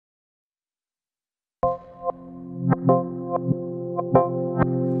Today,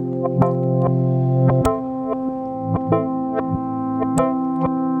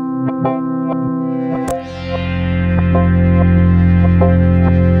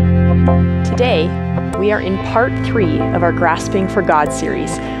 we are in part 3 of our Grasping for God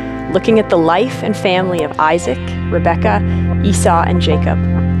series, looking at the life and family of Isaac, Rebekah, Esau, and Jacob.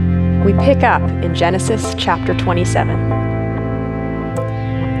 We pick up in Genesis chapter 27.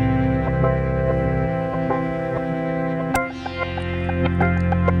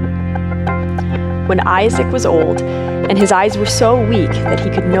 When Isaac was old, and his eyes were so weak that he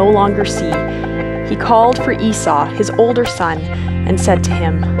could no longer see, he called for Esau, his older son, and said to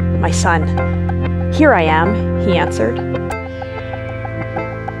him, "My son." "Here I am," he answered.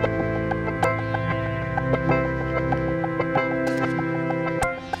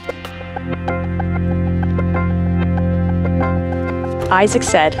 Isaac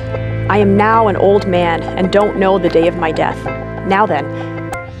said, "I am now an old man and don't know the day of my death. Now then,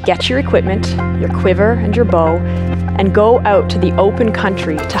 get your equipment, your quiver and your bow, and go out to the open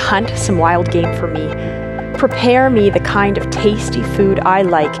country to hunt some wild game for me. Prepare me the kind of tasty food I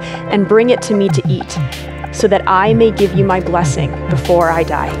like and bring it to me to eat, so that I may give you my blessing before I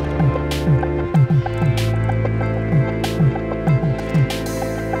die."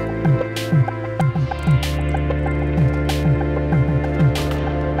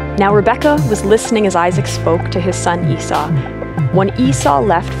 Now Rebekah was listening as Isaac spoke to his son Esau. When Esau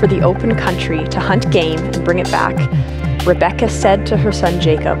left for the open country to hunt game and bring it back, Rebekah said to her son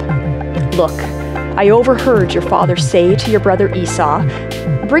Jacob, "Look, I overheard your father say to your brother Esau,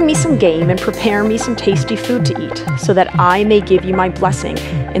 'Bring me some game and prepare me some tasty food to eat, so that I may give you my blessing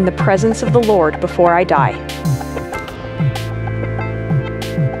in the presence of the Lord before I die.'"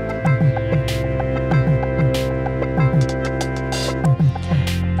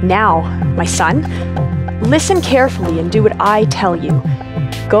 "Now, my son, listen carefully and do what I tell you.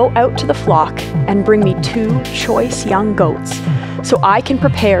 Go out to the flock and bring me 2 choice young goats, so I can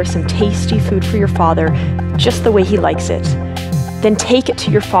prepare some tasty food for your father, just the way he likes it. Then take it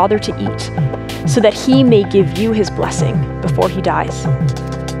to your father to eat, so that he may give you his blessing before he dies."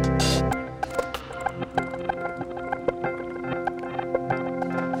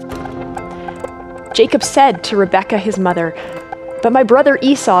 Jacob said to Rebekah his mother, "But my brother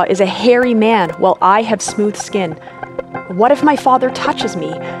Esau is a hairy man, while I have smooth skin. What if my father touches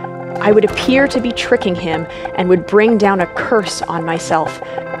me? I would appear to be tricking him and would bring down a curse on myself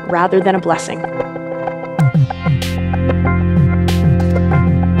rather than a blessing."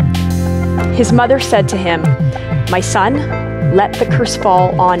 His mother said to him, "My son, let the curse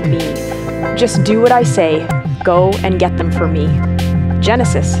fall on me. Just do what I say. Go and get them for me."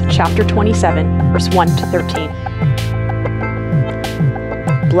 Genesis chapter 27, verse 1 to 13.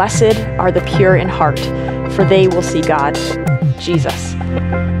 "Blessed are the pure in heart, for they will see God." Jesus.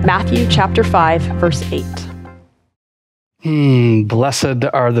 Matthew chapter 5, verse 8. Blessed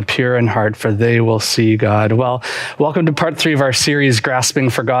are the pure in heart, for they will see God. Well, welcome to part 3 of our series, Grasping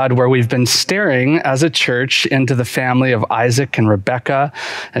for God, where we've been staring as a church into the family of Isaac and Rebekah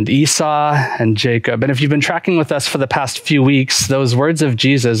and Esau and Jacob. And if you've been tracking with us for the past few weeks, those words of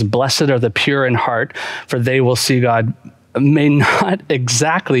Jesus, "Blessed are the pure in heart, for they will see God," may not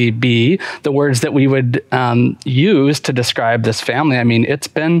exactly be the words that we would use to describe this family. I mean, it's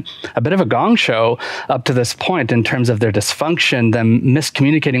been a bit of a gong show up to this point in terms of their dysfunction, them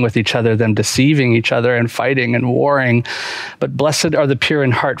miscommunicating with each other, them deceiving each other and fighting and warring. But blessed are the pure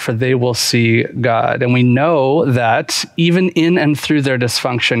in heart, for they will see God. And we know that even in and through their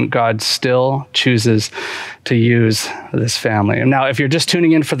dysfunction, God still chooses to use this family. Now, if you're just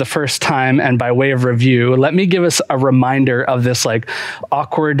tuning in for the first time and by way of review, let me give us a reminder of this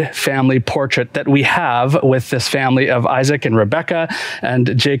awkward family portrait that we have with this family of Isaac and Rebekah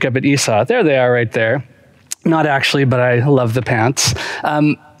and Jacob and Esau. There they are right there. Not actually, but I love the pants.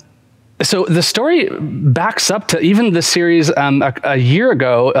 So the story backs up to even the series a year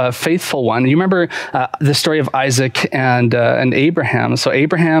ago, a faithful one. You remember the story of Isaac and Abraham. So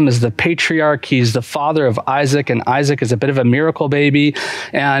Abraham is the patriarch. He's the father of Isaac, and Isaac is a bit of a miracle baby.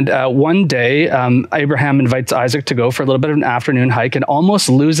 And one day, Abraham invites Isaac to go for a little bit of an afternoon hike and almost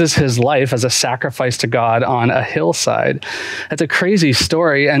loses his life as a sacrifice to God on a hillside. That's a crazy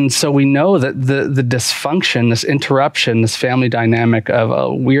story. And so we know that the dysfunction, this interruption, this family dynamic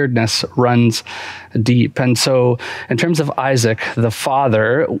of weirdness runs deep. And so in terms of Isaac, the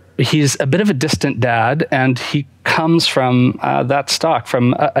father, he's a bit of a distant dad, and he comes from that stock,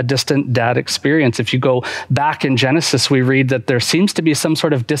 from a distant dad experience. If you go back in Genesis, we read that there seems to be some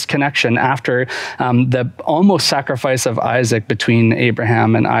sort of disconnection after the almost sacrifice of Isaac between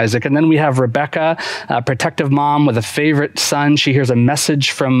Abraham and Isaac. And then we have Rebekah, a protective mom with a favorite son. She hears a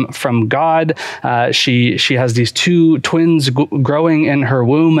message from God. She has these two twins growing in her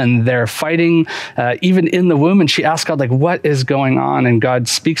womb, and they're fighting even in the womb. And she asks God, like, what is going on? And God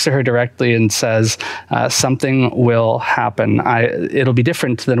speaks to her directly and says, something will happen. It'll be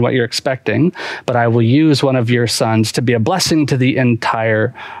different than what you're expecting, but I will use one of your sons to be a blessing to the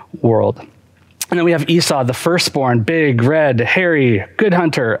entire world. And then we have Esau, the firstborn, big, red, hairy, good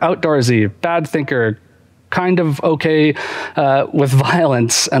hunter, outdoorsy, bad thinker, kind of okay with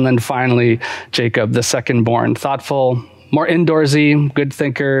violence. And then finally, Jacob, the secondborn, thoughtful, more indoorsy, good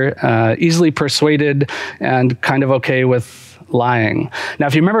thinker, easily persuaded, and kind of okay with lying. Now,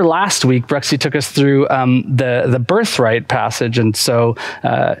 if you remember last week, Brexy took us through the birthright passage. And so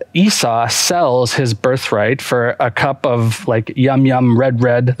Esau sells his birthright for a cup of like yum,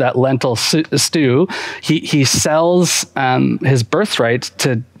 red, that lentil stew. He sells his birthright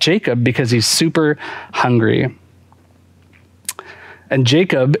to Jacob because he's super hungry. And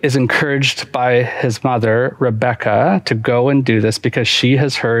Jacob is encouraged by his mother, Rebekah, to go and do this because she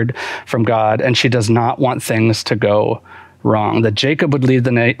has heard from God and she does not want things to go wrong, that Jacob would lead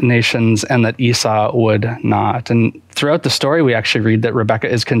the nations and that Esau would not. And throughout the story, we actually read that Rebekah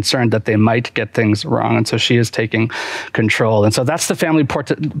is concerned that they might get things wrong. And so she is taking control. And so that's the family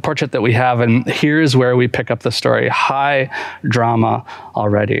portrait that we have. And here's where we pick up the story. High drama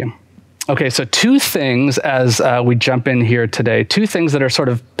already. Okay, so two things as we jump in here today, two things that are sort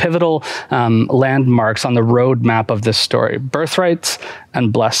of pivotal landmarks on the roadmap of this story: birthrights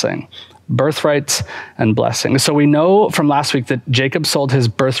and blessing. Birthrights and blessing. So we know from last week that Jacob sold his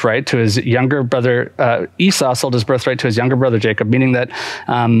birthright to his younger brother, Esau sold his birthright to his younger brother Jacob, meaning that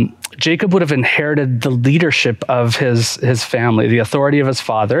Jacob would have inherited the leadership of his family, the authority of his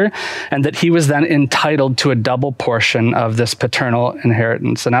father, and that he was then entitled to a double portion of this paternal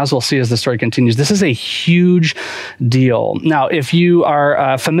inheritance. And as we'll see as the story continues, this is a huge deal. Now, if you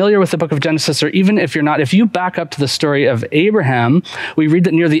are familiar with the book of Genesis, or even if you're not, if you back up to the story of Abraham, we read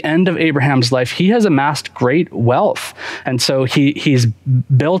that near the end of Abraham's life, he has amassed great wealth. And so he's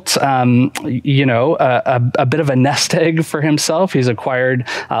built, a bit of a nest egg for himself. He's acquired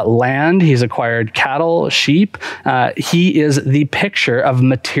land, he's acquired cattle, sheep. He is the picture of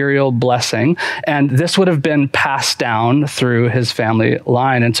material blessing. And this would have been passed down through his family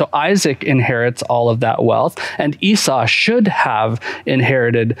line. And so Isaac inherits all of that wealth, and Esau should have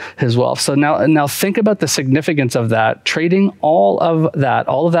inherited his wealth. So now think about the significance of that, trading all of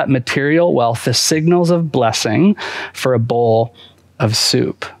that material wealth, the signals of blessing, for a bowl of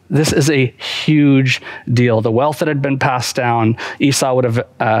soup. This is a huge deal. The wealth that had been passed down, Esau would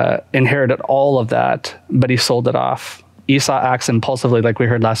have inherited all of that, but he sold it off. Esau acts impulsively, like we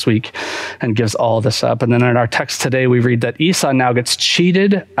heard last week, and gives all this up. And then in our text today, we read that Esau now gets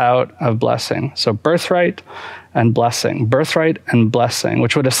cheated out of blessing. So birthright and blessing,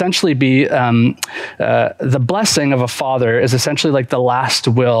 which would essentially be the blessing of a father is essentially like the last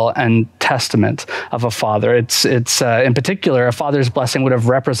will and testament of a father. It's in particular, a father's blessing would have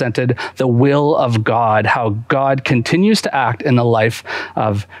represented the will of God, how God continues to act in the life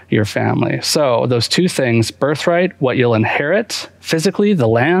of your family. So those two things, birthright, what you'll inherit physically, the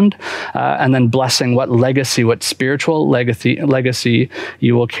land, and then blessing, what spiritual legacy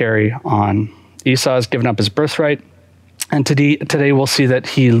you will carry on. Esau has given up his birthright, and today we'll see that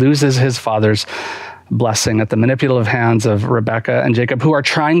he loses his father's blessing at the manipulative hands of Rebekah and Jacob, who are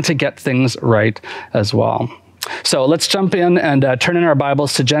trying to get things right as well. So let's jump in and turn in our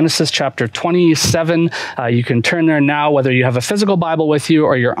Bibles to Genesis chapter 27. You can turn there now, whether you have a physical Bible with you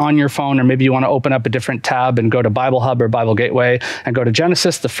or you're on your phone, or maybe you want to open up a different tab and go to Bible Hub or Bible Gateway and go to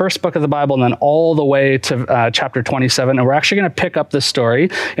Genesis, the first book of the Bible, and then all the way to chapter 27. And we're actually going to pick up this story.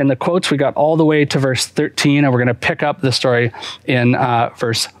 In the quotes, we got all the way to verse 13, and we're going to pick up the story in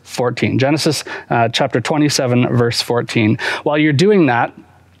verse 14. Genesis chapter 27, verse 14. While you're doing that,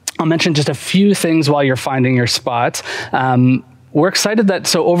 I'll mention just a few things while you're finding your spot. we're excited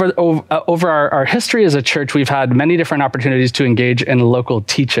that over our history as a church, we've had many different opportunities to engage in local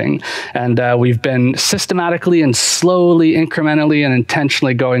teaching. And we've been systematically and slowly, incrementally, and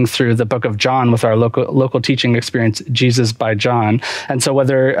intentionally going through the book of John with our local teaching experience, Jesus by John. And so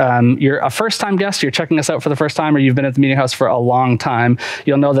whether you're a first-time guest, you're checking us out for the first time, or you've been at the Meeting House for a long time,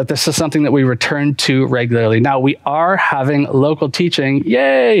 you'll know that this is something that we return to regularly. Now, we are having local teaching.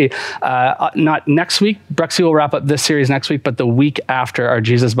 Yay! Not next week. Bruxy will wrap up this series next week, but the week after our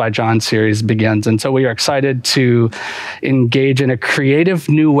Jesus by John series begins. And so we are excited to engage in a creative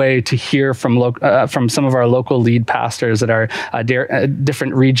new way to hear from some of our local lead pastors at our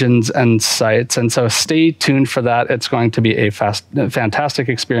different regions and sites. And so stay tuned for that. It's going to be a fantastic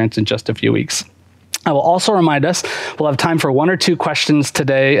experience in just a few weeks. I will also remind us, we'll have time for 1 or 2 questions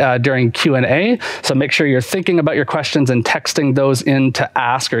today during Q&A. So make sure you're thinking about your questions and texting those in to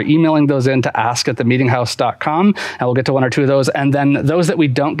ask, or emailing those in to ask@themeetinghouse.com. And we'll get to 1 or 2 of those. And then those that we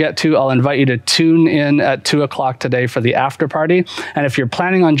don't get to, I'll invite you to tune in at 2 o'clock today for the after party. And if you're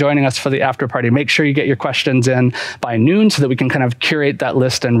planning on joining us for the after party, make sure you get your questions in by noon so that we can kind of curate that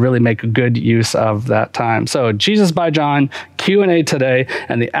list and really make good use of that time. So Jesus by John, Q&A today,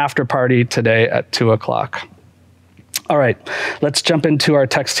 and the after party today at 2 o'clock. All right, let's jump into our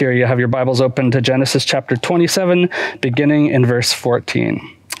text here. You have your Bibles open to Genesis chapter 27, beginning in verse 14.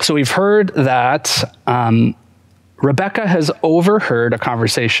 So we've heard that Rebecca has overheard a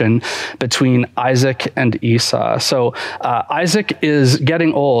conversation between Isaac and Esau. So Isaac is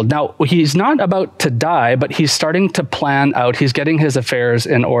getting old. Now, he's not about to die, but he's starting to plan out. He's getting his affairs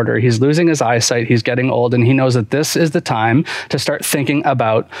in order. He's losing his eyesight. He's getting old, and he knows that this is the time to start thinking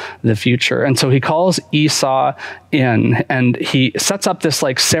about the future. And so he calls Esau in, and he sets up this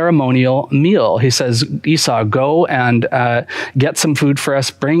like ceremonial meal. He says, Esau, go and get some food for us.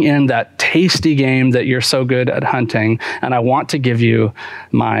 Bring in that tasty game that you're so good at hunting, and I want to give you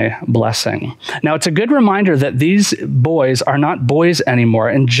my blessing. Now, it's a good reminder that these boys are not boys anymore.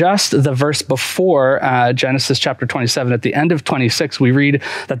 In just the verse before Genesis chapter 27, at the end of 26, we read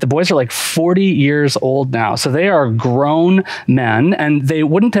that the boys are like 40 years old now. So they are grown men, and they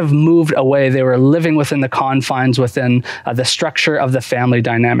wouldn't have moved away. They were living within the confines, within the structure of the family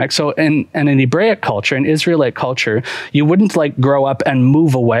dynamic. So in Hebraic culture, in Israelite culture, you wouldn't like grow up and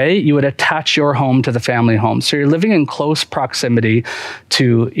move away. You would attach your home to the family home. So you're living in close proximity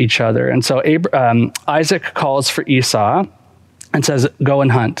to each other. And so Isaac calls for Esau and says, go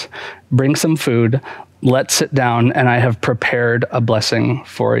and hunt, bring some food, let's sit down, and I have prepared a blessing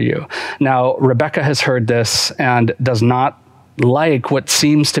for you. Now, Rebecca has heard this and does not like what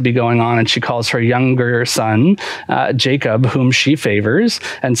seems to be going on, and she calls her younger son, Jacob, whom she favors,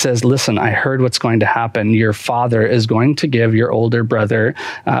 and says, listen, I heard what's going to happen. Your father is going to give your older brother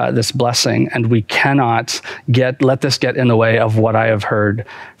this blessing, and we cannot let this get in the way of what I have heard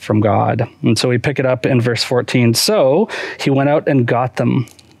from God. And so we pick it up in verse 14. So he went out and got them.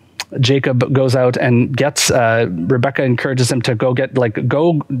 Jacob goes out and gets, Rebecca encourages him to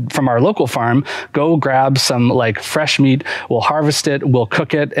go from our local farm, go grab some like fresh meat. We'll harvest it, we'll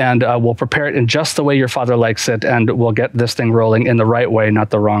cook it, and we'll prepare it in just the way your father likes it. And we'll get this thing rolling in the right way, not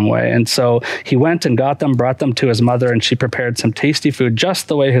the wrong way. And so he went and got them, brought them to his mother, and she prepared some tasty food just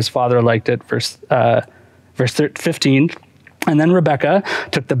the way his father liked it. Verse 15. And then Rebecca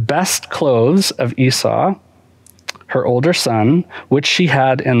took the best clothes of Esau, her older son, which she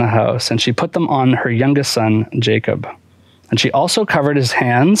had in the house, and she put them on her youngest son, Jacob. And she also covered his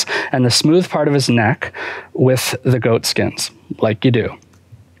hands and the smooth part of his neck with the goat skins, like you do.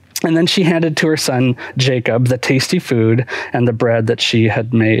 And then she handed to her son, Jacob, the tasty food and the bread that she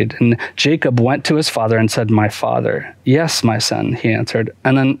had made. And Jacob went to his father and said, my father. Yes, my son, he answered.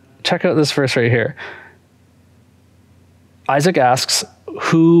 And then check out this verse right here. Isaac asks,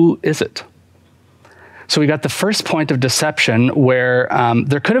 who is it? So we got the first point of deception where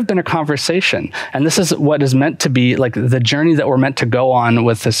there could have been a conversation. And this is what is meant to be like the journey that we're meant to go on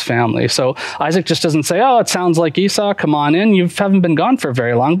with this family. So Isaac just doesn't say, oh, it sounds like Esau, come on in. You haven't been gone for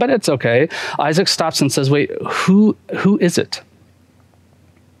very long, but it's okay. Isaac stops and says, wait, who is it?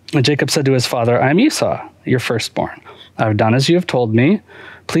 And Jacob said to his father, I am Esau, your firstborn. I have done as you have told me.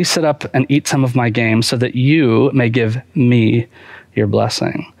 Please sit up and eat some of my game so that you may give me your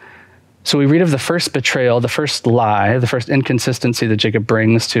blessing. So we read of the first betrayal, the first lie, the first inconsistency that Jacob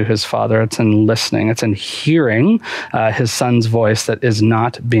brings to his father. It's in listening. It's in hearing his son's voice that is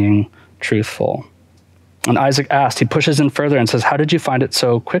not being truthful. And Isaac asked, he pushes in further and says, how did you find it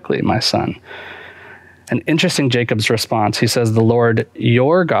so quickly, my son? And interesting Jacob's response. He says, the Lord,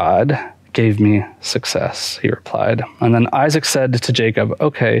 your God, gave me success, he replied. And then Isaac said to Jacob,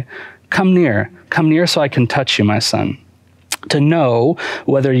 okay, come near so I can touch you, my son. to know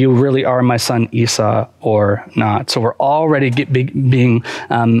whether you really are my son Esau or not. So we're already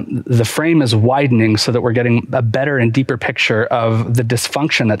the frame is widening so that we're getting a better and deeper picture of the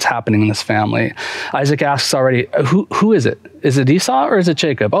dysfunction that's happening in this family. Isaac asks already, who is it? Is it Esau or is it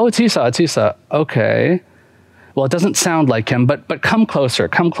Jacob? Oh, it's Esau, it's Esau. Okay. Well, it doesn't sound like him, but come closer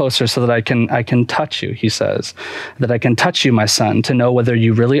so that I can touch you, he says, that I can touch you, my son, to know whether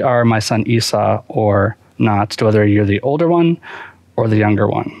you really are my son Esau or not, to whether you're the older one or the younger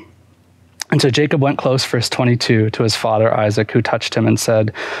one. And so Jacob went close, verse 22, to his father Isaac, who touched him and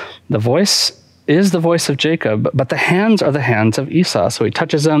said, the voice is the voice of Jacob, but the hands are the hands of Esau. So he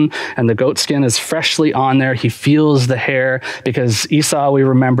touches him, and the goat skin is freshly on there. He feels the hair, because Esau, we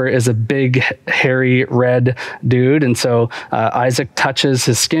remember, is a big, hairy, red dude. And so Isaac touches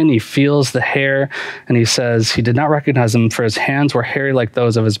his skin. He feels the hair, and he says he did not recognize him, for his hands were hairy like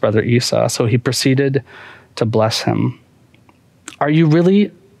those of his brother Esau. So he proceeded to bless him. Are you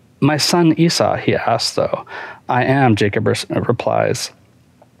really my son Esau? He asks, though. I am, Jacob replies.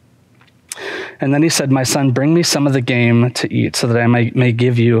 And then he said, my son, bring me some of the game to eat so that I may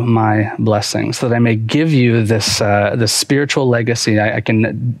give you my blessing, so that I may give you this spiritual legacy. I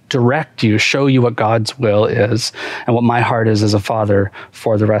can direct you, show you what God's will is and what my heart is as a father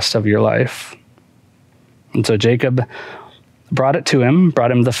for the rest of your life. And so Jacob brought him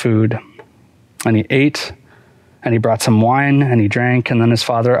the food, and he ate, and he brought some wine, and he drank. And then his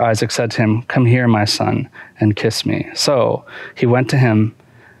father Isaac said to him, come here, my son, and kiss me. So he went to him.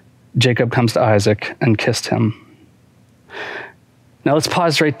 Jacob comes to Isaac and kissed him. Now let's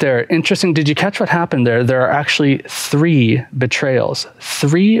pause right there. Interesting. Did you catch what happened there? There are actually three betrayals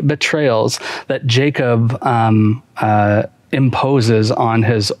that Jacob imposes on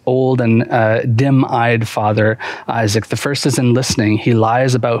his old and dim-eyed father, Isaac. The first is in listening. He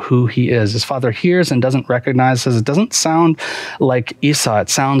lies about who he is. His father hears and doesn't recognize, says it doesn't sound like Esau, it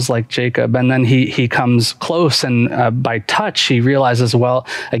sounds like Jacob. And then he comes close, and by touch, he realizes, well,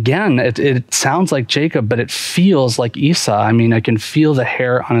 again, it sounds like Jacob, but it feels like Esau. I mean, I can feel the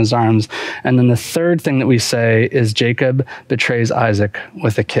hair on his arms. And then the third thing that we say is Jacob betrays Isaac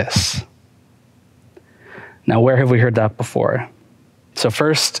with a kiss. Now, where have we heard that before? So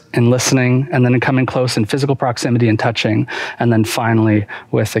first in listening, and then in coming close in physical proximity and touching, and then finally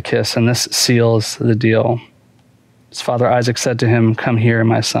with a kiss. And this seals the deal. His father Isaac said to him, come here,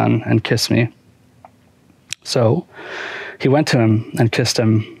 my son, and kiss me. So he went to him and kissed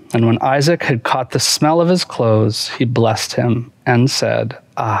him. And when Isaac had caught the smell of his clothes, he blessed him and said,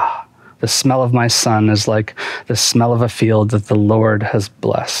 the smell of my son is like the smell of a field that the Lord has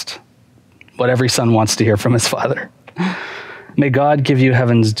blessed. What every son wants to hear from his father. May God give you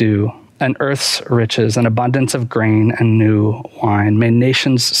heaven's dew and earth's riches and abundance of grain and new wine. May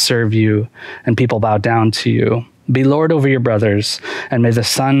nations serve you and people bow down to you. Be Lord over your brothers, and may the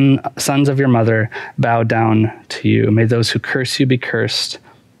sons of your mother bow down to you. May those who curse you be cursed,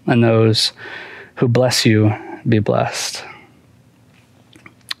 and those who bless you be blessed.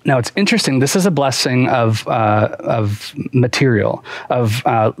 Now, it's interesting. This is a blessing of material, of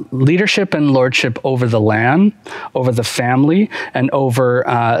leadership and lordship over the land, over the family, and over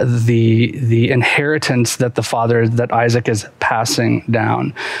the inheritance that Isaac is passing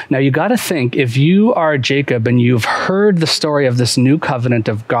down. Now, you got to think, if you are Jacob and you've heard the story of this new covenant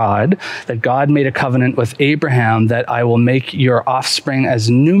of God, that God made a covenant with Abraham, that I will make your offspring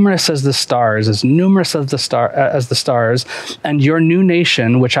as numerous as the stars, as the stars, and your new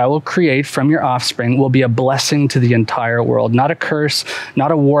nation, which I will create from your offspring, will be a blessing to the entire world. Not a curse,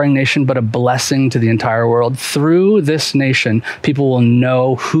 not a warring nation, but a blessing to the entire world. Through this nation, people will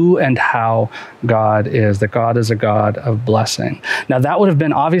know who and how God is, that God is a God of blessing. Now, that would have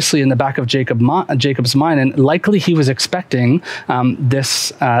been obviously in the back of Jacob's mind, and likely he was expecting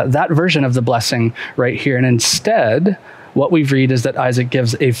that version of the blessing right here. And instead, what we read is that Isaac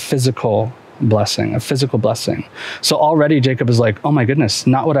gives a physical blessing. So already Jacob is like, oh my goodness,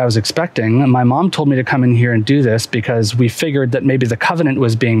 not what I was expecting. My mom told me to come in here and do this because we figured that maybe the covenant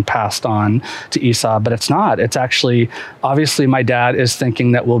was being passed on to Esau, but it's not. It's actually, obviously my dad is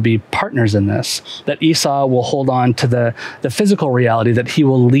thinking that we'll be partners in this, that Esau will hold on to the physical reality, that he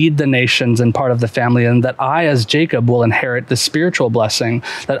will lead the nations and part of the family, and that I, as Jacob, will inherit the spiritual blessing,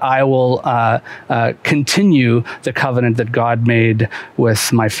 that I will continue the covenant that God made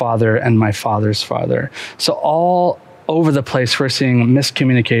with my father and my father's father. So all over the place, we're seeing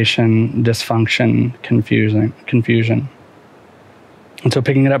miscommunication, dysfunction, confusion. And so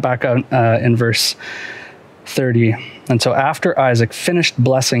picking it up back out in verse 30. And so after Isaac finished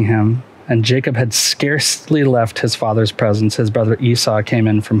blessing him, and Jacob had scarcely left his father's presence, his brother Esau came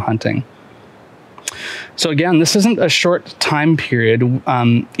in from hunting. So again, this isn't a short time period.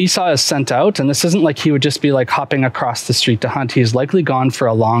 Esau is sent out, and this isn't like he would just be like hopping across the street to hunt. He's likely gone for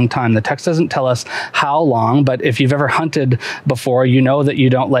a long time. The text doesn't tell us how long, but if you've ever hunted before, you know that you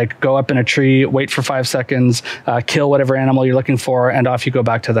don't like go up in a tree, wait for 5 seconds, kill whatever animal you're looking for, and off you go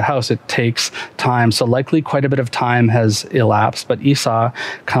back to the house. It takes time. So likely quite a bit of time has elapsed, but Esau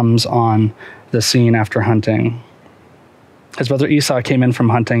comes on the scene after hunting. His brother Esau came in from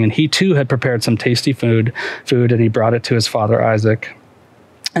hunting, and he too had prepared some tasty food, and he brought it to his father Isaac.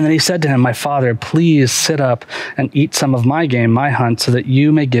 And then he said to him, "My father, please sit up and eat some of my game, my hunt, so that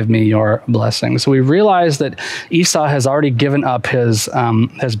you may give me your blessing." So we realize that Esau has already given up his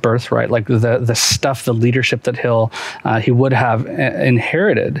birthright, like the stuff, the leadership that he would have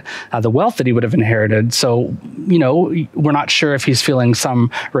inherited, the wealth that he would have inherited. So, we're not sure if he's feeling some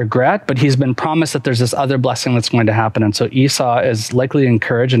regret, but he's been promised that there's this other blessing that's going to happen. And so Esau is likely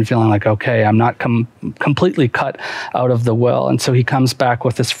encouraged and feeling like, okay, I'm not completely cut out of the will. And so he comes back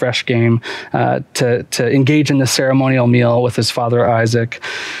with this fresh game to engage in this ceremonial meal with his father Isaac.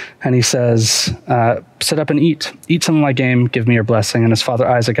 And he says, sit up and eat some of my game, give me your blessing. And his father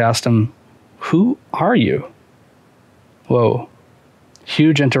Isaac asked him, "Who are you?" Whoa,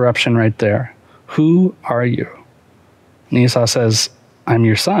 huge interruption right there. Who are you? And Esau says, "I'm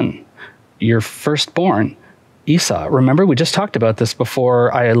your son, your firstborn, Esau. Remember, we just talked about this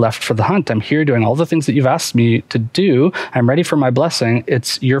before I left for the hunt. I'm here doing all the things that you've asked me to do. I'm ready for my blessing.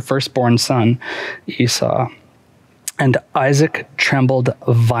 It's your firstborn son, Esau." And Isaac trembled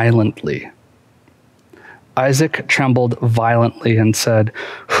violently. Isaac trembled violently and said,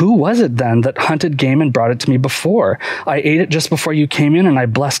 "Who was it then that hunted game and brought it to me before? I ate it just before you came in, and I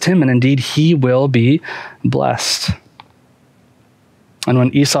blessed him, and indeed he will be blessed." And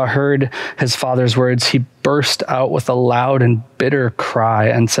when Esau heard his father's words, he burst out with a loud and bitter cry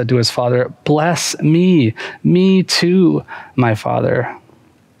and said to his father, "Bless me too, my father."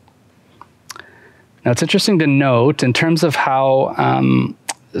 Now, it's interesting to note in terms of how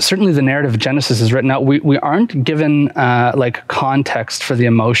certainly the narrative of Genesis is written out, we aren't given context for the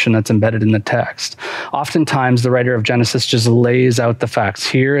emotion that's embedded in the text. Oftentimes, the writer of Genesis just lays out the facts.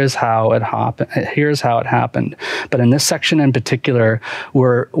 Here is how it happened. But in this section in particular,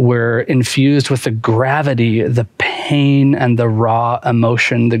 we're infused with the gravity, the pain, and the raw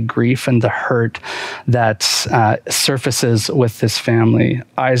emotion, the grief and the hurt that surfaces with this family.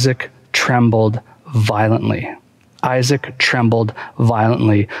 Isaac trembled violently. Isaac trembled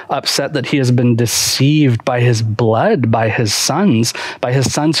violently, upset that he has been deceived by his blood, by his sons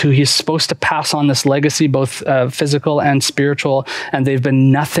who he's supposed to pass on this legacy, both physical and spiritual, and they've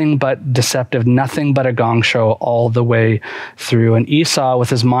been nothing but deceptive, nothing but a gong show all the way through. And Esau, with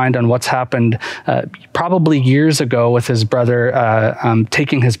his mind on what's happened probably years ago with his brother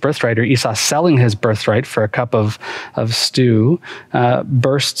taking his birthright, or Esau selling his birthright for a cup of stew,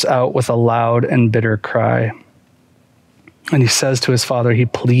 bursts out with a loud and bitter cry. And he says to his father, he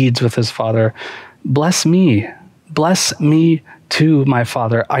pleads with his father, bless me too, my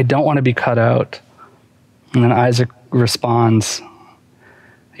father. I don't want to be cut out." And then Isaac responds,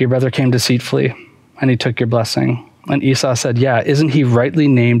 "Your brother came deceitfully, and he took your blessing." And Esau said, "Yeah, isn't he rightly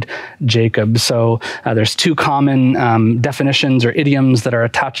named Jacob?" So there's two common definitions or idioms that are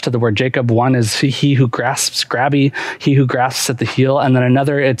attached to the word Jacob. One is he who grasps, grabby, he who grasps at the heel. And then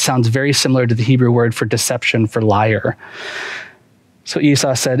another, it sounds very similar to the Hebrew word for deception, for liar. So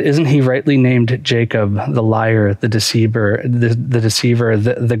Esau said, "Isn't he rightly named Jacob, the liar, the deceiver,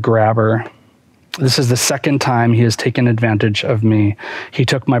 the grabber? This is the second time he has taken advantage of me. He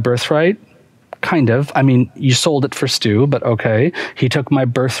took my birthright." Kind of. I mean, you sold it for stew, but okay. He took my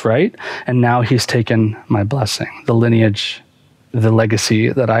birthright, and now he's taken my blessing, the lineage, the legacy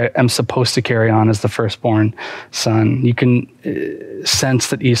that I am supposed to carry on as the firstborn son. You can sense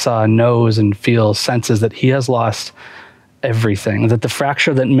that Esau knows and senses that he has lost everything, that the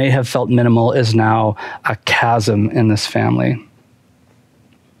fracture that may have felt minimal is now a chasm in this family.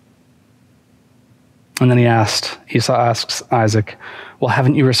 And then Esau asks Isaac, "Well,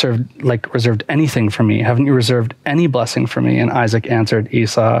 haven't you reserved anything for me? Haven't you reserved any blessing for me?" And Isaac answered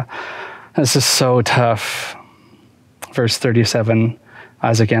Esau, this is so tough. Verse 37,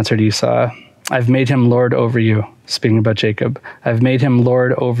 Isaac answered Esau, "I've made him lord over you," speaking about Jacob. "I've made him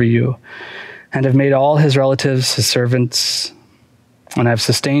lord over you, and have made all his relatives his servants, and I've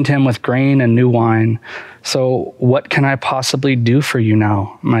sustained him with grain and new wine. So what can I possibly do for you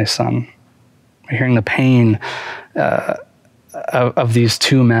now, my son?" We're hearing the pain of these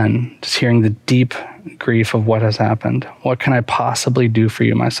two men, just hearing the deep grief of what has happened. What can I possibly do for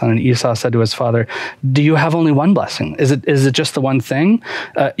you, my son? And Esau said to his father, do you have only one blessing? Is it just the one thing?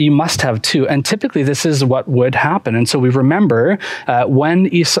 You must have two. And typically this is what would happen. And so we remember when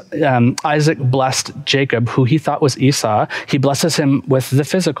Isaac blessed Jacob, who he thought was Esau, he blesses him with the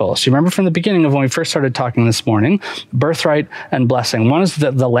physical. So you remember from the beginning of when we first started talking this morning, birthright and blessing. One is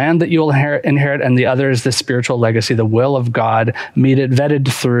the land that you will inherit, and the other is the spiritual legacy, the will of God,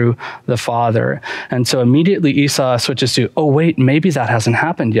 vetted through the Father. And so immediately Esau switches to, oh wait, maybe that hasn't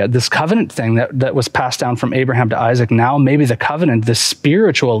happened yet. This covenant thing that was passed down from Abraham to Isaac, now maybe the covenant, the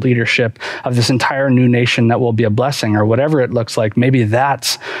spiritual leadership of this entire new nation that will be a blessing, or whatever it looks like, maybe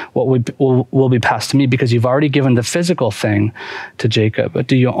that's what will be passed to me, because you've already given the physical thing to Jacob. But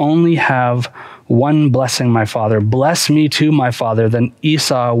do you only have one blessing, my father? Bless me too, my father. Then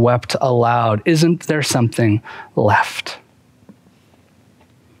Esau wept aloud. Isn't there something left?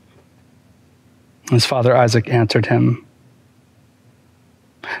 His father Isaac answered him,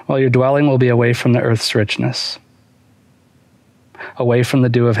 well, your dwelling will be away from the earth's richness, away from the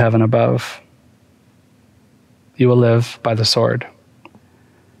dew of heaven above. You will live by the sword,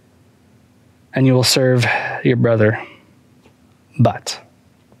 and you will serve your brother. But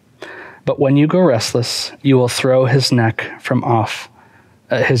when you go restless, you will throw his yoke from off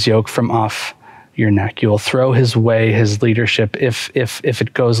your neck. You will throw his way, his leadership, if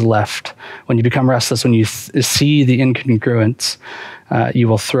it goes left. When you become restless, when you see the incongruence, you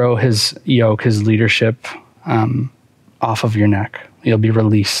will throw his yoke, his leadership, off of your neck. You'll be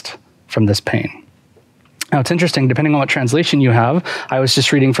released from this pain. Now, it's interesting, depending on what translation you have. I was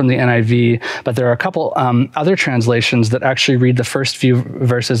just reading from the NIV, but there are a couple other translations that actually read the first few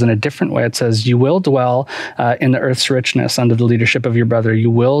verses in a different way. It says, you will dwell in the earth's richness under the leadership of your brother. You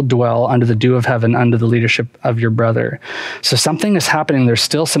will dwell under the dew of heaven under the leadership of your brother. So something is happening. There's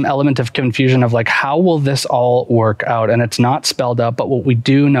still some element of confusion of like, how will this all work out? And it's not spelled out, but what we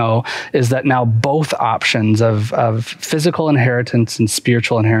do know is that now both options of physical inheritance and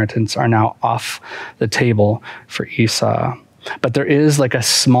spiritual inheritance are now off the table for Esau. But there is like a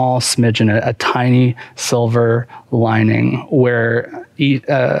small smidgen, a tiny silver lining where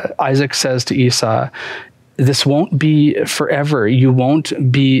Isaac says to Esau, this won't be forever. You won't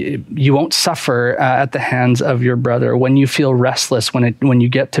suffer at the hands of your brother. When you feel restless, when you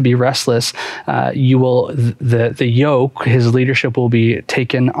get to be restless, the yoke, his leadership will be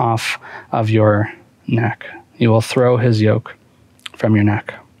taken off of your neck. You will throw his yoke from your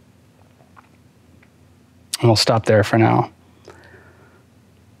neck. And we'll stop there for now.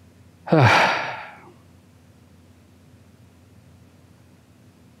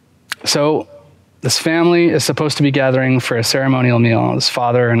 So this family is supposed to be gathering for a ceremonial meal, this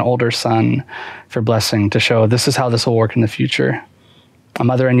father and older son, for blessing, to show this is how this will work in the future. A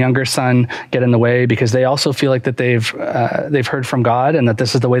mother and younger son get in the way because they also feel like that they've heard from God and that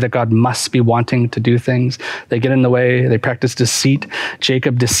this is the way that God must be wanting to do things. They get in the way. They practice deceit.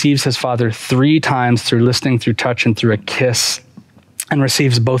 Jacob deceives his father 3 times through listening, through touch, and through a kiss, and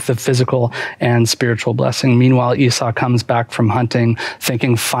receives both the physical and spiritual blessing. Meanwhile, Esau comes back from hunting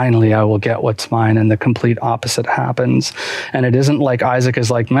thinking, finally, I will get what's mine. And the complete opposite happens. And it isn't like Isaac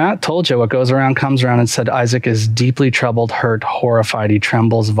is like, Matt told you, what goes around comes around. Instead, Isaac is deeply troubled, hurt, horrified. He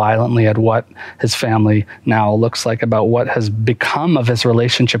trembles violently at what his family now looks like, about what has become of his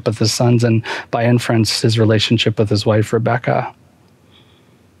relationship with his sons, and by inference, his relationship with his wife, Rebekah.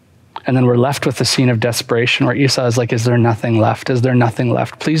 And then we're left with the scene of desperation where Esau is like, is there nothing left? Is there nothing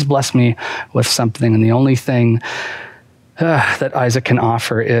left? Please bless me with something. And the only thing that Isaac can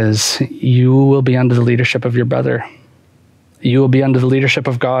offer is, you will be under the leadership of your brother. You will be under the leadership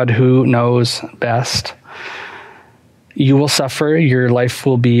of God, who knows best. You will suffer. Your life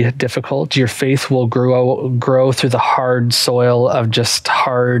will be difficult. Your faith will grow through the hard soil of just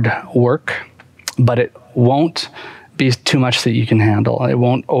hard work, but it won't be too much that you can handle. It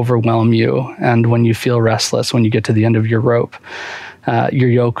won't overwhelm you. And when you feel restless, when you get to the end of your rope, your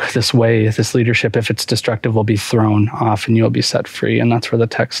yoke, this way, this leadership, if it's destructive, will be thrown off and you'll be set free. And that's where the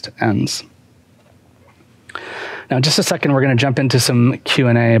text ends. Now, in just a second, we're going to jump into some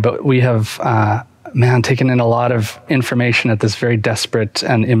Q&A, but we have, taken in a lot of information at this very desperate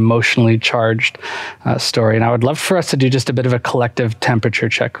and emotionally charged story. And I would love for us to do just a bit of a collective temperature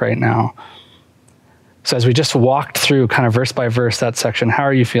check right now. So as we just walked through kind of verse by verse that section, how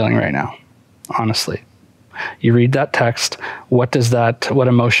are you feeling right now? Honestly, you read that text, what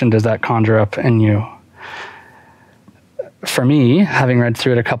emotion does that conjure up in you? For me, having read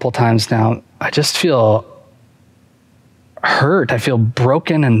through it a couple times now, I just feel hurt. I feel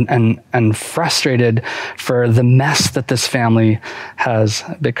broken and frustrated for the mess that this family has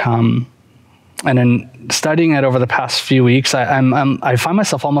become. And in studying it over the past few weeks, I find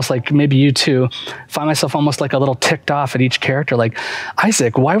myself almost like, maybe you too, find myself almost like a little ticked off at each character. Like,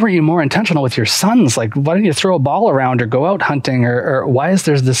 Isaac, why weren't you more intentional with your sons? Like, why didn't you throw a ball around or go out hunting? Or why is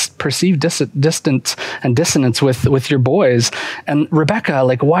there this perceived distance and dissonance with your boys? And Rebecca,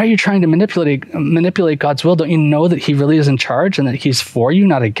 like, why are you trying to manipulate God's will? Don't you know that he really is in charge and that he's for you,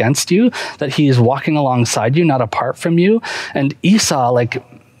 not against you? That he is walking alongside you, not apart from you? And Esau, like,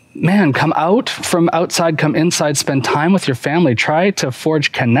 man, come out from outside, come inside, spend time with your family, try to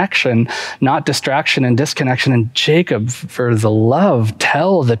forge connection, not distraction and disconnection. And Jacob, for the love,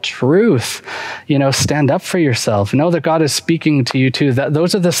 tell the truth, stand up for yourself. Know that God is speaking to you too.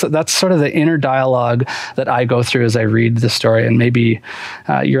 That's sort of the inner dialogue that I go through as I read the story. And maybe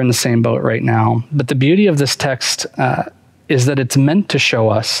you're in the same boat right now. But the beauty of this text is that it's meant to show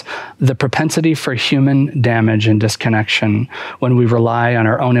us the propensity for human damage and disconnection when we rely on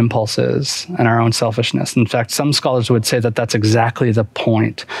our own impulses and our own selfishness. In fact, some scholars would say that that's exactly the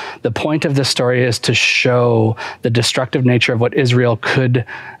point. The point of this story is to show the destructive nature of what Israel could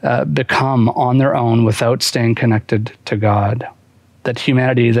become on their own without staying connected to God. That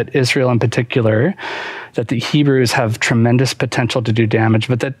humanity, that Israel in particular, that the Hebrews have tremendous potential to do damage,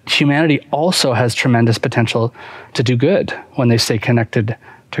 but that humanity also has tremendous potential to do good when they stay connected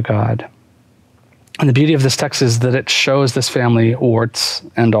to God. And the beauty of this text is that it shows this family, warts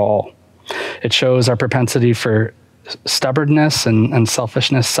and all. It shows our propensity for stubbornness and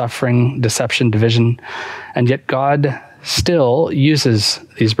selfishness, suffering, deception, division, and yet God still uses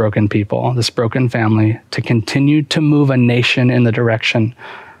these broken people, this broken family, to continue to move a nation in the direction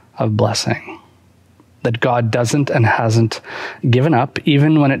of blessing. That God doesn't and hasn't given up,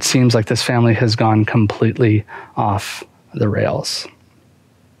 even when it seems like this family has gone completely off the rails.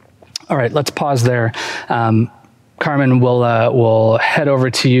 All right, let's pause there. Carmen, we'll head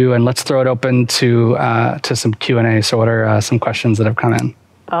over to you, and let's throw it open to some Q&A. So what are some questions that have come in?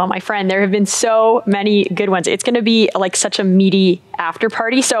 Oh, my friend, there have been so many good ones. It's going to be like such a meaty after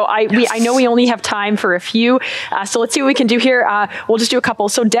party. So I know we only have time for a few. So let's see what we can do here. We'll just do a couple.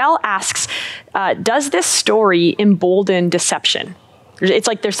 So Dell asks, does this story embolden deception? It's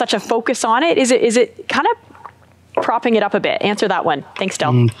like there's such a focus on it. Is it kind of propping it up a bit? Answer that one. Thanks,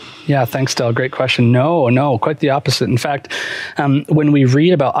 Dell. Yeah, thanks, Dell. Great question. No, quite the opposite. In fact, when we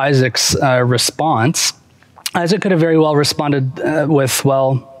read about Isaac's response, Isaac could have very well responded with,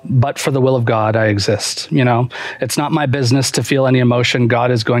 well, but for the will of God, I exist. It's not my business to feel any emotion.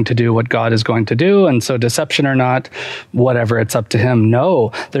 God is going to do what God is going to do. And so deception or not, whatever, it's up to him.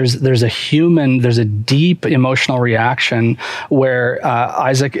 No, there's a deep emotional reaction where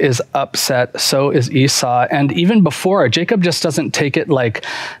Isaac is upset. So is Esau. And even before, Jacob just doesn't take it like,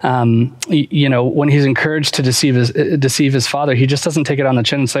 when he's encouraged to deceive his father, he just doesn't take it on the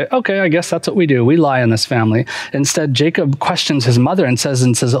chin and say, okay, I guess that's what we do. We lie in this family. Instead, Jacob questions his mother and says,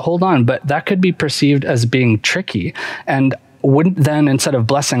 hold on, but that could be perceived as being tricky. And wouldn't then, instead of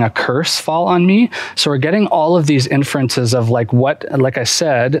blessing, a curse fall on me? So we're getting all of these inferences of like I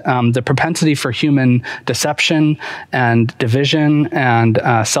said, the propensity for human deception and division and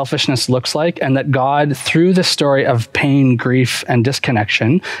selfishness looks like, and that God, through the story of pain, grief, and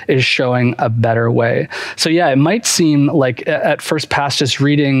disconnection, is showing a better way. So yeah, it might seem like at first pass, just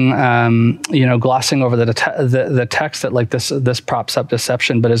reading, glossing over the text, that like this props up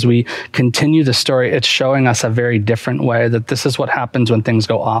deception. But as we continue the story, it's showing us a very different way, that this is what happens when things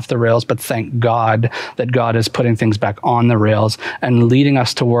go off the rails, but thank God that God is putting things back on the rails and leading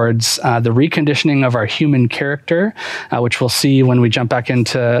us towards the reconditioning of our human character, which we'll see when we jump back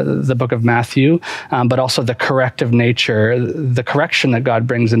into the book of Matthew, but also the corrective nature, the correction that God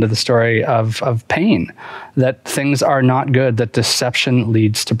brings into the story of pain, that things are not good, that deception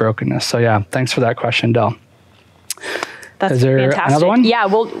leads to brokenness. So yeah, thanks for that question, Del. That's Is there fantastic. Another one? Yeah,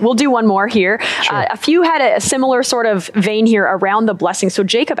 we'll do one more here. Sure. A few had a similar sort of vein here around the blessing. So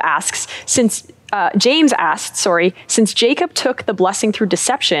James asks, since Jacob took the blessing through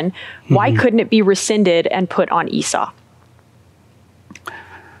deception, why couldn't it be rescinded and put on Esau?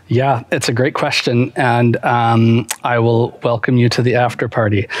 Yeah, it's a great question, and I will welcome you to the after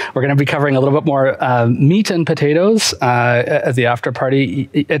party. We're going to be covering a little bit more meat and potatoes at the after party.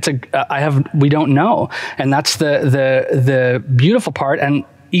 We don't know, and that's the beautiful part and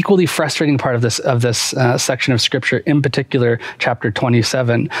equally frustrating part of this section of scripture, in particular, chapter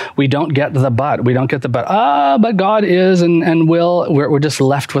 27. We don't get the but. We don't get the but. But God is and will. We're just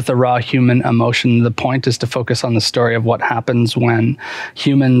left with the raw human emotion. The point is to focus on the story of what happens when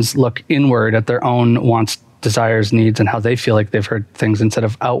humans look inward at their own wants, desires, needs, and how they feel like they've heard things, instead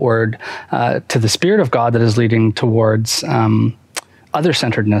of outward to the Spirit of God that is leading towards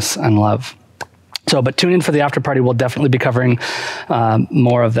other-centeredness and love. But tune in for the after party. We'll definitely be covering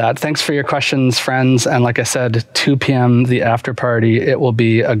more of that. Thanks for your questions, friends. And like I said, 2 p.m., the after party, it will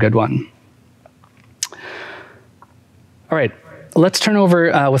be a good one. All right, let's turn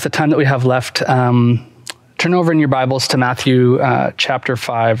over with the time that we have left. Turn over in your Bibles to Matthew chapter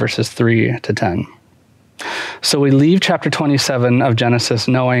 5, verses 3 to 10. So we leave chapter 27 of Genesis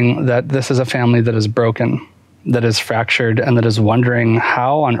knowing that this is a family that is broken, that is fractured, and that is wondering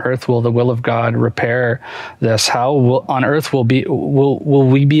how on earth will the will of God repair this? How on earth will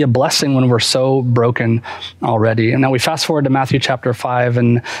we be a blessing when we're so broken already? And now we fast forward to Matthew chapter 5,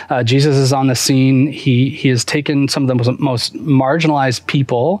 and Jesus is on the scene. He has taken some of the most marginalized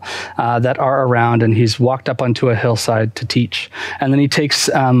people that are around, and he's walked up onto a hillside to teach. And then he takes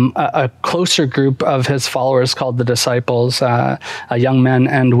a closer group of his followers called the disciples, young men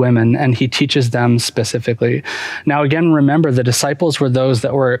and women, and he teaches them specifically. Now, again, remember, the disciples were those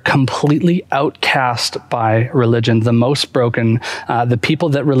that were completely outcast by religion, the most broken, the people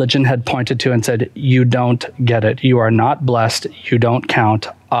that religion had pointed to and said, you don't get it. You are not blessed. You don't count.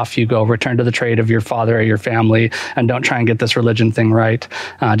 Off you go. Return to the trade of your father or your family, and don't try and get this religion thing right.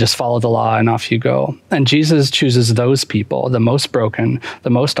 Just follow the law and off you go. And Jesus chooses those people, the most broken, the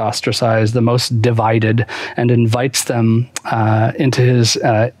most ostracized, the most divided, and invites them into his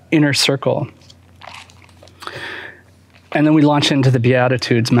inner circle. And then we launch into the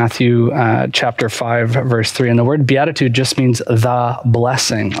Beatitudes, Matthew chapter 5, verse 3. And the word beatitude just means the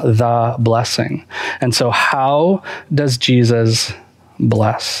blessing, the blessing. And so how does Jesus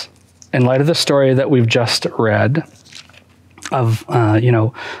bless? In light of the story that we've just read of,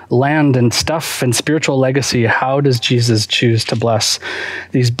 land and stuff and spiritual legacy, how does Jesus choose to bless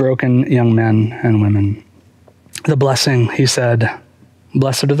these broken young men and women? The blessing, he said,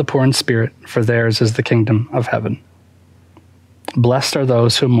 blessed are the poor in spirit, for theirs is the kingdom of heaven. Blessed are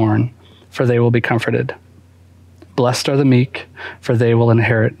those who mourn, for they will be comforted. Blessed are the meek, for they will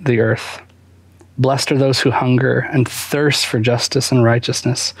inherit the earth. Blessed are those who hunger and thirst for justice and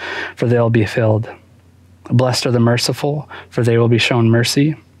righteousness, for they will be filled. Blessed are the merciful, for they will be shown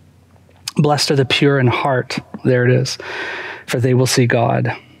mercy. Blessed are the pure in heart, there it is, for they will see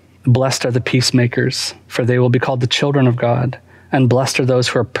God. Blessed are the peacemakers, for they will be called the children of God. And blessed are those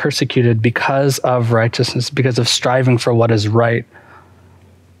who are persecuted because of righteousness, because of striving for what is right,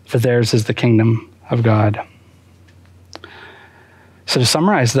 for theirs is the kingdom of God. So to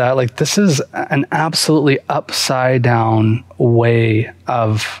summarize that, this is an absolutely upside down way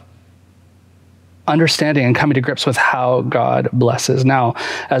of understanding and coming to grips with how God blesses. Now,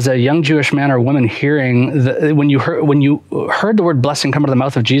 as a young Jewish man or woman hearing, when you heard the word blessing come out of the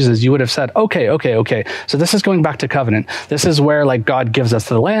mouth of Jesus, you would have said, okay. So this is going back to covenant. This is where God gives us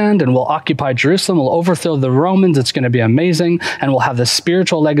the land and we'll occupy Jerusalem. We'll overthrow the Romans. It's going to be amazing. And we'll have this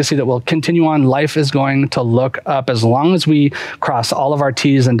spiritual legacy that will continue on. Life is going to look up as long as we cross all of our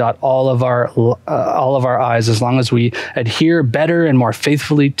T's and dot all of our I's, as long as we adhere better and more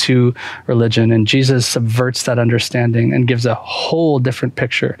faithfully to religion. And Jesus subverts that understanding and gives a whole different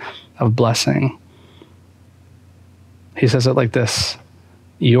picture of blessing. He says it like this: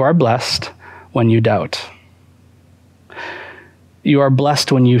 you are blessed when you doubt. You are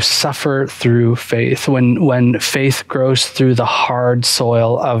blessed when you suffer through faith, when faith grows through the hard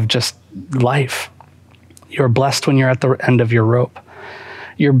soil of just life. You're blessed when you're at the end of your rope.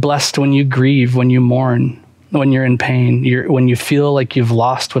 You're blessed when you grieve, when you mourn, when you're in pain, when you feel like you've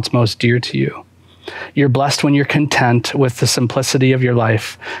lost what's most dear to you. You're blessed when you're content with the simplicity of your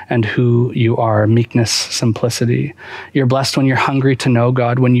life and who you are, meekness, simplicity. You're blessed when you're hungry to know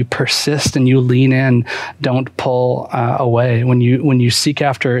God, when you persist and you lean in, don't pull away, when you seek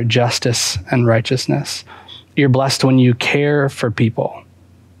after justice and righteousness. You're blessed when you care for people,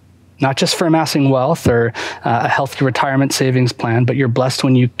 not just for amassing wealth or a healthy retirement savings plan, but you're blessed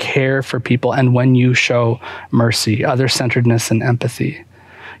when you care for people and when you show mercy, other-centeredness, and empathy.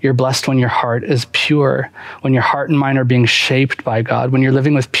 You're blessed when your heart is pure, when your heart and mind are being shaped by God, when you're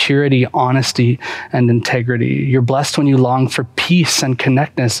living with purity, honesty, and integrity. You're blessed when you long for peace and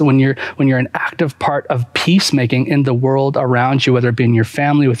connectedness, when you're an active part of peacemaking in the world around you, whether it be in your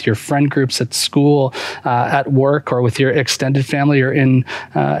family, with your friend groups at school, at work, or with your extended family, or in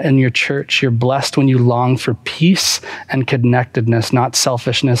your church. You're blessed when you long for peace and connectedness, not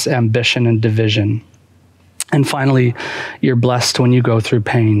selfishness, ambition, and division. And finally, you're blessed when you go through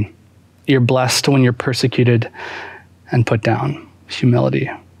pain. You're blessed when you're persecuted and put down. Humility.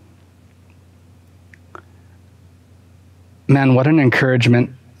 Man, what an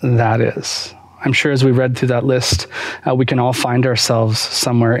encouragement that is. I'm sure as we read through that list, we can all find ourselves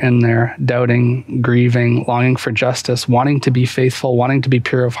somewhere in there, doubting, grieving, longing for justice, wanting to be faithful, wanting to be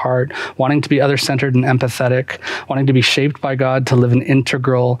pure of heart, wanting to be other-centered and empathetic, wanting to be shaped by God to live an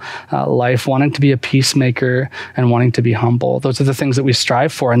integral life, wanting to be a peacemaker, and wanting to be humble. Those are the things that we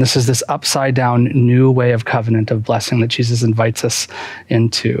strive for, and this is this upside-down new way of covenant of blessing that Jesus invites us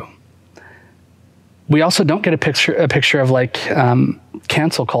into. We also don't get a picture of like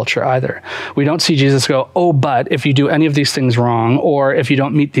cancel culture either. We don't see Jesus go, oh, but if you do any of these things wrong, or if you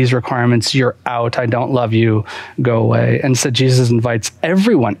don't meet these requirements, you're out. I don't love you. Go away. Instead, Jesus invites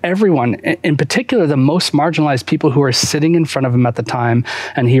everyone, in particular, the most marginalized people who are sitting in front of him at the time.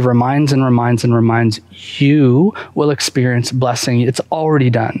 And he reminds, you will experience blessing. It's already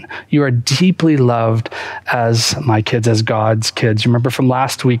done. You are deeply loved as my kids, as God's kids. Remember from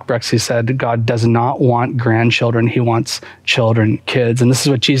last week, Brexy said, God does not want grandchildren. He wants children, kids. And this is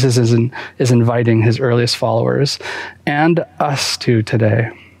what Jesus is inviting his earliest followers and us to today.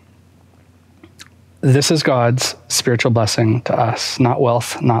 This is God's spiritual blessing to us, not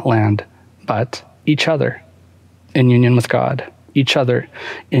wealth, not land, but each other in union with God. Each other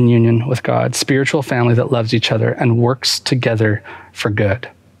in union with God. Spiritual family that loves each other and works together for good.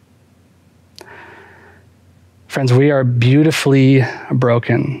 Friends, we are beautifully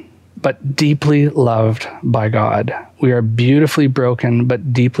broken, but deeply loved by God. We are beautifully broken,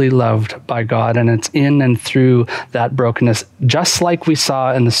 but deeply loved by God. And it's in and through that brokenness, just like we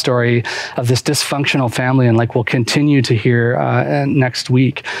saw in the story of this dysfunctional family, and like we'll continue to hear next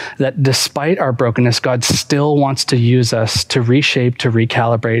week, that despite our brokenness, God still wants to use us to reshape, to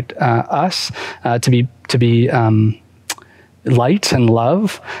recalibrate us, to be light and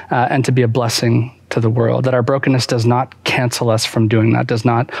love, and to be a blessing to the world. That our brokenness does not cancel us from doing that, does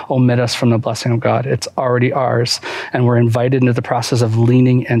not omit us from the blessing of God. It's already ours, and we're invited into the process of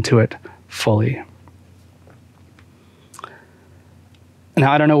leaning into it fully.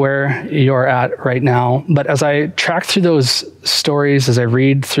 Now, I don't know where you're at right now, but as I track through those stories, as I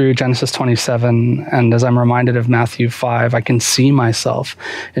read through Genesis 27, and as I'm reminded of Matthew 5, I can see myself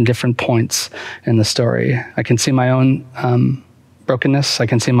in different points in the story. I can see my own brokenness. I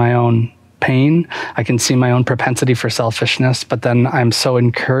can see my own pain. I can see my own propensity for selfishness, but then I'm so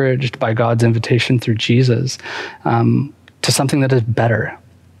encouraged by God's invitation through Jesus to something that is better,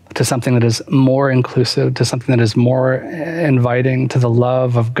 to something that is more inclusive, to something that is more inviting, to the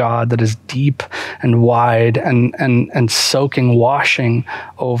love of God that is deep and wide and soaking, washing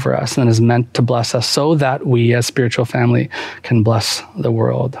over us, and is meant to bless us so that we as spiritual family can bless the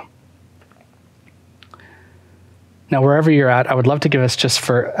world. Now, wherever you're at, I would love to give us just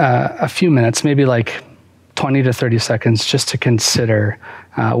for a few minutes, maybe like 20 to 30 seconds, just to consider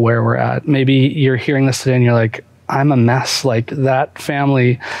where we're at. Maybe you're hearing this today and you're like, I'm a mess. Like that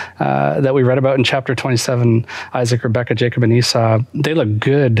family that we read about in chapter 27, Isaac, Rebekah, Jacob, and Esau, they look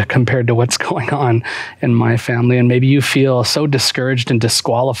good compared to what's going on in my family. And maybe you feel so discouraged and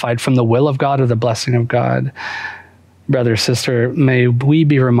disqualified from the will of God or the blessing of God. Brother, sister, may we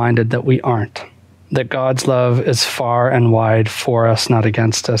be reminded that we aren't. That God's love is far and wide for us, not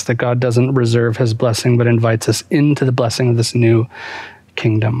against us. That God doesn't reserve his blessing, but invites us into the blessing of this new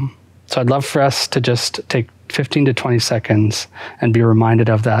kingdom. So I'd love for us to just take 15 to 20 seconds and be reminded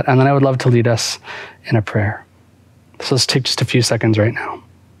of that. And then I would love to lead us in a prayer. So let's take just a few seconds right now.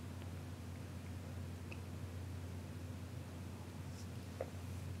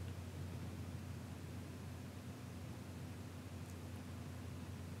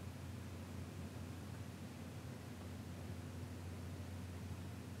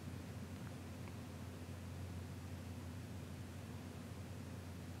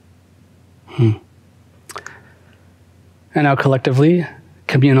 And now collectively,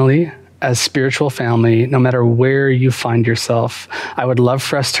 communally, as spiritual family, no matter where you find yourself, I would love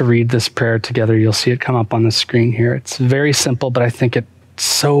for us to read this prayer together. You'll see it come up on the screen here. It's very simple, but I think it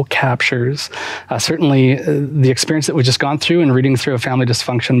so captures certainly the experience that we've just gone through and reading through a family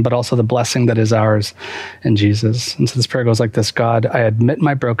dysfunction, but also the blessing that is ours in Jesus. And so this prayer goes like this: God, I admit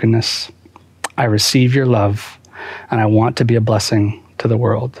my brokenness. I receive your love, and I want to be a blessing to the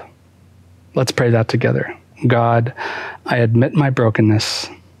world. Let's pray that together. God, I admit my brokenness.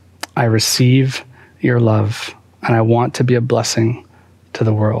 I receive your love, and I want to be a blessing to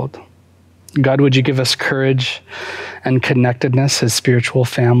the world. God, would you give us courage and connectedness as spiritual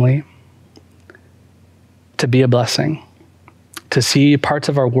family to be a blessing, to see parts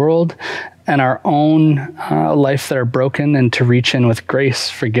of our world and our own life that are broken, and to reach in with grace,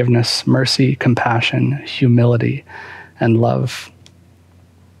 forgiveness, mercy, compassion, humility, and love.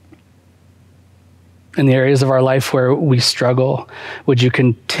 In the areas of our life where we struggle, would you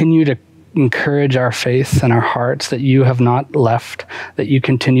continue to encourage our faith and our hearts that you have not left, that you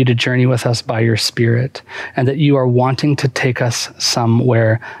continue to journey with us by your Spirit, and that you are wanting to take us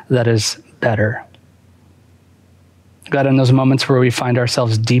somewhere that is better. God, in those moments where we find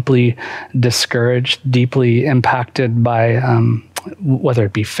ourselves deeply discouraged, deeply impacted by whether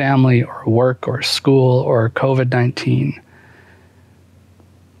it be family or work or school or COVID-19,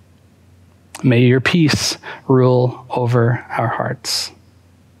 may your peace rule over our hearts.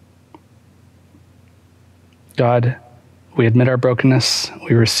 God, we admit our brokenness,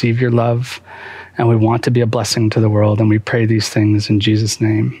 we receive your love, and we want to be a blessing to the world, and we pray these things in Jesus'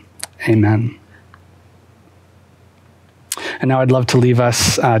 name. Amen. And now I'd love to leave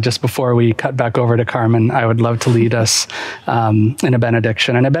us, just before we cut back over to Carmen, I would love to lead us in a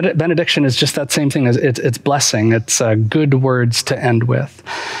benediction. And a benediction is just that same thing. It's blessing. It's good words to end with.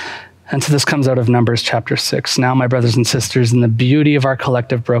 And so this comes out of Numbers chapter 6. Now, my brothers and sisters, in the beauty of our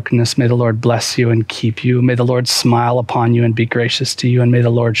collective brokenness, may the Lord bless you and keep you. May the Lord smile upon you and be gracious to you. And may the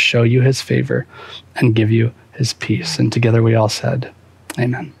Lord show you his favor and give you his peace. And together we all said,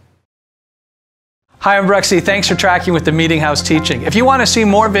 amen. Hi, I'm Bruxy. Thanks for tracking with the Meeting House teaching. If you want to see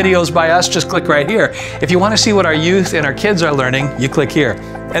more videos by us, just click right here. If you want to see what our youth and our kids are learning, you click here.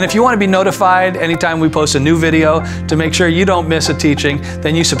 And if you want to be notified anytime we post a new video to make sure you don't miss a teaching,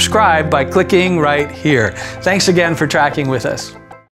 then you subscribe by clicking right here. Thanks again for tracking with us.